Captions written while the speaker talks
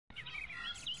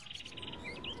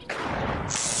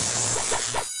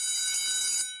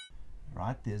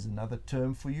there's another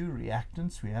term for you,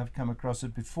 reactants. We have come across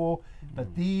it before,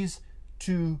 but these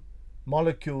two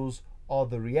molecules are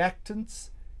the reactants,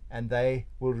 and they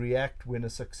will react when a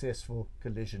successful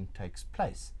collision takes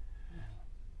place.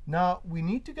 Now, we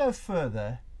need to go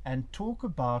further and talk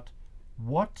about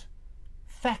what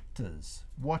factors,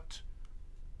 what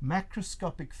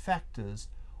macroscopic factors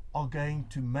are going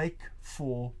to make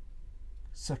for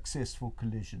successful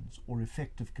collisions or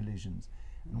effective collisions.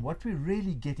 And what we're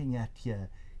really getting at here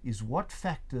is what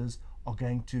factors are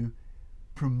going to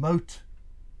promote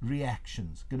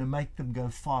reactions, going to make them go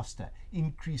faster,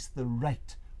 increase the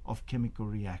rate of chemical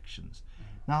reactions.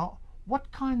 Now,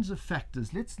 what kinds of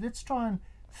factors? Let's try and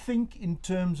think in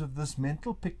terms of this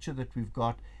mental picture that we've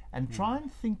got, and try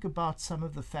and think about some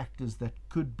of the factors that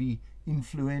could be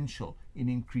influential in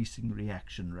increasing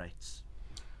reaction rates.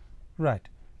 Right.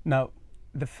 Now,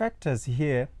 the factors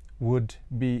here would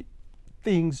be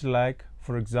things like,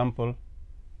 for example,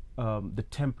 the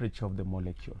temperature of the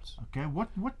molecules. Okay,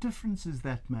 what difference is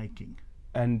that making?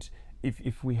 And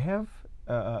if we have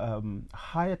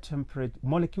higher temperature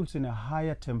molecules in a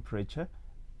higher temperature,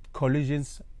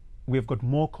 collisions, we've got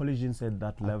more collisions at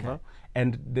that level,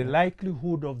 and the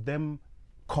likelihood of them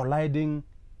colliding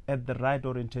at the right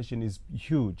orientation is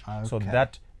huge. So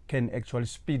that can actually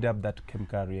speed up that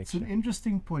chemical reaction. It's an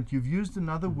interesting point. You've used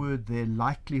another word there,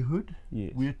 likelihood.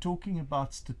 Yes. We're talking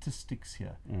about statistics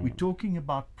here. We're talking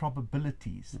about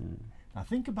probabilities. Now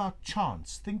think about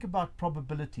chance, think about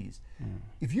probabilities.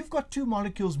 If you've got two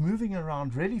molecules moving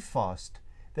around really fast,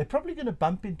 they're probably going to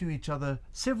bump into each other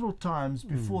several times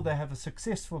before they have a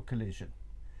successful collision.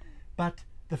 But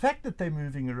the fact that they're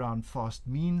moving around fast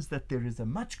means that there is a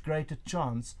much greater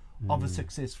chance of a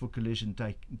successful collision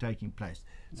taking place.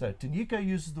 So Tanika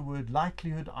uses the word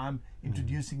likelihood. I'm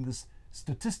introducing this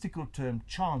statistical term,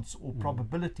 chance or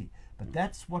probability. But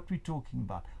that's what we're talking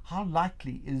about. How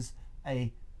likely is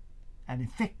an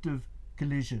effective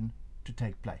collision to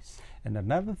take place? And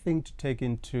another thing to take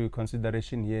into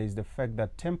consideration here is the fact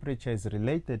that temperature is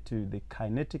related to the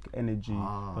kinetic energy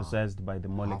possessed by the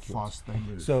molecules. How fast they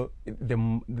move. So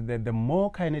the more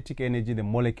kinetic energy the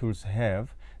molecules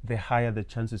have, the higher the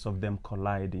chances of them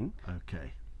colliding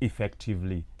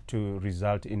effectively to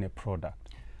result in a product.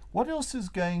 What else is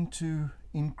going to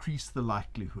increase the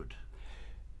likelihood?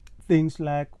 Things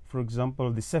like, for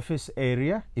example, the surface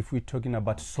area, if we're talking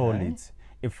about solids.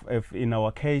 If in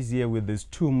our case here with these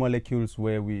two molecules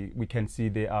where we can see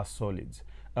they are solids,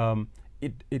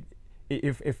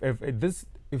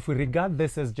 if we regard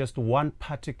this as just one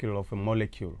particle of a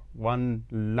molecule, one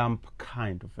lump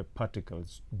kind of a particle,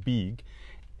 it's big,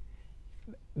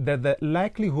 the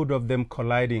likelihood of them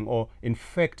colliding, or in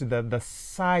fact the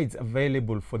sides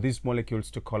available for these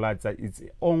molecules to collide, it's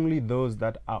only those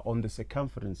that are on the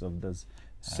circumference of this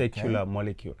circular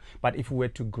molecule. But if we were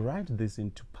to grind this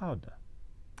into powder,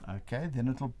 then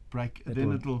it'll break.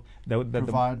 Then it'll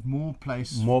provide more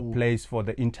place for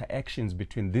the interactions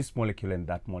between this molecule and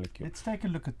that molecule. Let's take a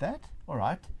look at that. All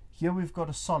right. Here we've got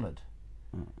a solid,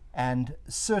 and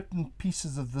certain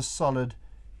pieces of this solid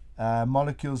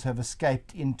molecules have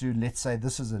escaped into, let's say,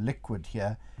 this is a liquid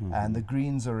here, and the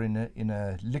greens are in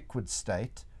a liquid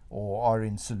state or are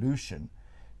in solution.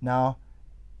 Now,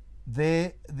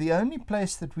 the only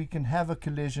place that we can have a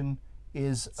collision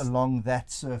is along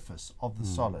that surface of the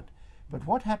solid. But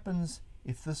what happens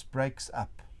if this breaks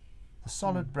up? The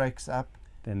solid breaks up.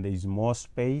 Then there is more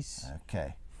space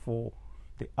for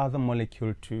the other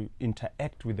molecule to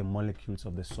interact with the molecules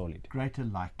of the solid. Greater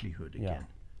likelihood again.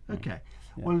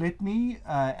 Well, let me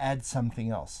add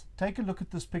something else. Take a look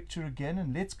at this picture again,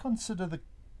 and let's consider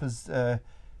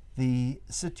the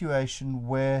situation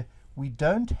where we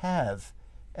don't have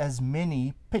as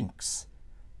many pinks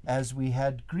as we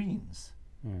had greens.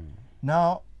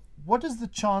 Now, what is the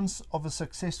chance of a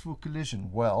successful collision?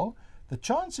 Well, the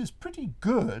chance is pretty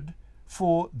good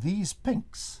for these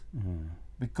pinks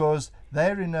because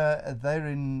they're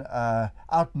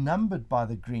outnumbered by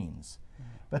the greens.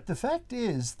 But the fact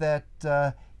is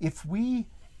that if we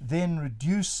then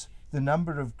reduce the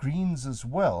number of greens as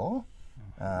well,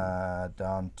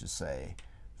 down to say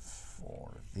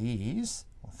 4 of these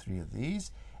or 3 of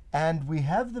these, and we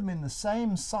have them in the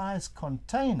same size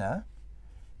container,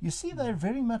 you see they're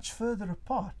very much further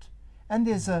apart. And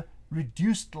there's a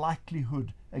reduced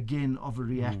likelihood, again, of a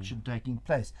reaction taking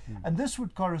place. And this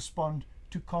would correspond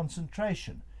to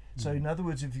concentration. So in other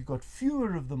words, if you've got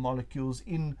fewer of the molecules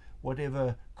in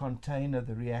whatever container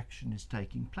the reaction is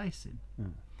taking place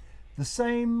in. The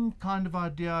same kind of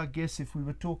idea, I guess, if we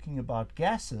were talking about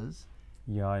gases.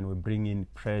 And we bring in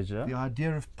pressure. The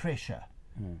idea of pressure.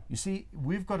 You see,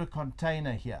 we've got a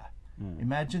container here.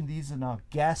 Imagine these are now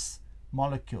gas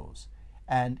molecules,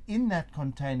 and in that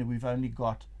container we've only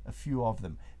got a few of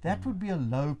them. That would be a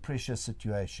low pressure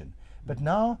situation. But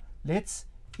now let's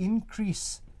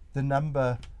increase the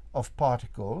number of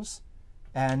particles,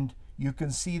 and you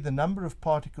can see the number of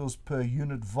particles per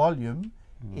unit volume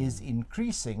is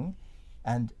increasing,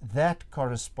 and that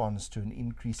corresponds to an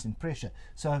increase in pressure.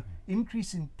 So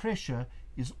increase in pressure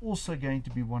is also going to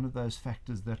be one of those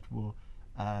factors that will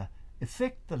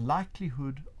affect the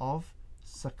likelihood of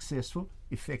successful,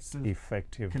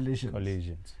 effective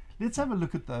collisions. Let's have a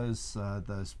look at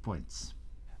those points.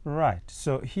 Right.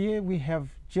 So here we have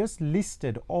just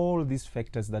listed all these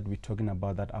factors that we're talking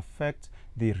about that affect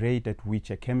the rate at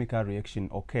which a chemical reaction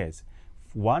occurs.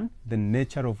 One, the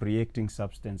nature of reacting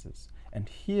substances. And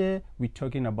here we're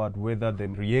talking about whether the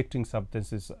reacting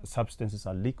substances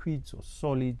are liquids or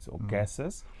solids or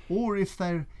gases. Or if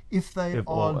they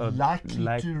are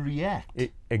likely to react.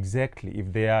 Exactly.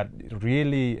 If they are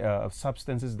really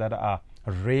substances that are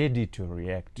ready to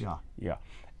react. Yeah.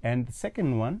 And the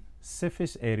second one,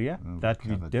 surface area, that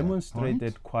we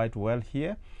demonstrated quite well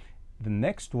here. The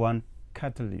next one,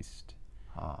 catalyst.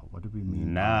 What do we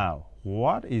mean? Now,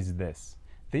 what is this?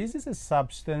 This is a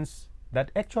substance that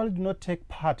actually do not take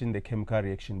part in the chemical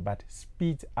reaction but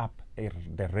speeds up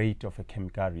the rate of a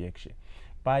chemical reaction.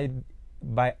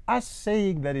 By us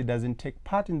saying that it doesn't take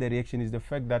part in the reaction is the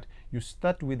fact that you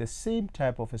start with the same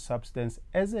type of a substance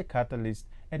as a catalyst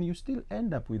and you still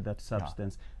end up with that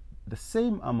substance, the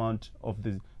same amount of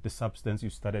the substance you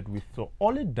started with. So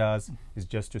all it does is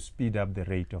just to speed up the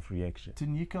rate of reaction.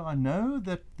 Tanika, I know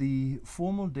that the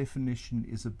formal definition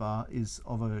is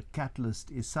of a catalyst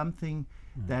is something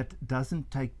that doesn't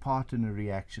take part in a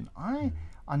reaction. I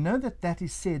know that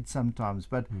is said sometimes,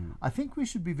 but I think we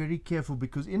should be very careful,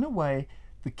 because in a way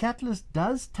the catalyst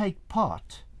does take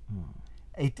part.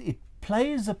 It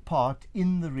plays a part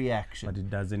in the reaction, but it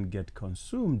doesn't get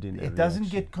consumed in the reaction. It doesn't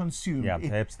get consumed. Yeah,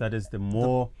 perhaps that is the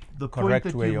more the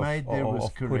correct way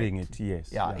of putting it.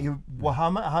 Yes. Well,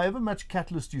 however much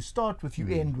catalyst you start with, you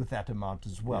end with that amount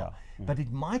as well. But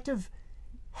it might have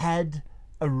had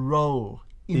a role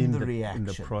in the reaction, in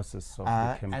the process of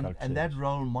the chemical change. And that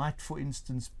role might, for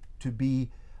instance, to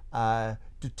be to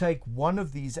take one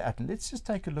of these atoms. Let's just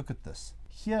take a look at this.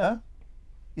 Here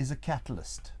is a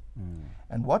catalyst.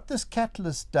 And what this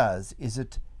catalyst does is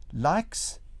it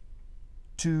likes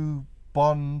to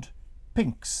bond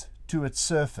pinks to its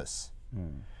surface.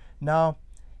 Now,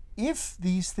 if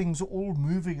these things are all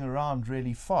moving around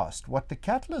really fast, what the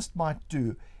catalyst might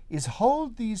do is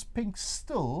hold these pinks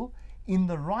still in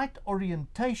the right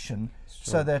orientation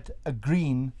so that a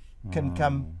green can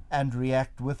come and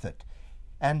react with it.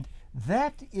 And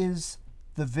that is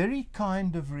the very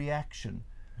kind of reaction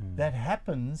that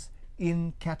happens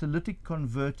in catalytic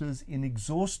converters in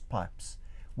exhaust pipes,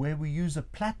 where we use a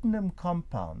platinum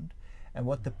compound. And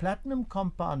what the platinum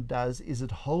compound does is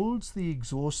it holds the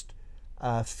exhaust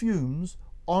fumes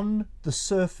on the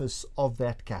surface of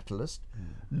that catalyst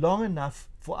long enough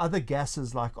for other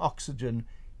gases like oxygen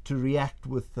to react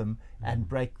with them and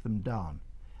break them down.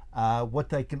 What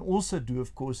they can also do,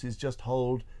 of course, is just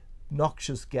hold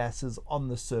noxious gases on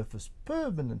the surface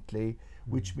permanently,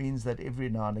 which means that every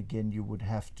now and again you would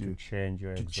have to change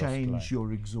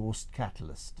your exhaust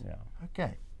catalyst.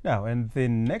 Okay. Now, and the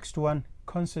next one,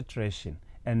 concentration.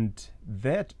 And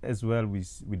that as well we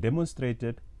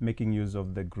demonstrated, making use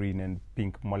of the green and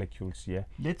pink molecules here.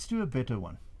 Let's do a better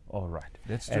one. All right.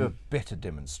 Let's do a better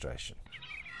demonstration.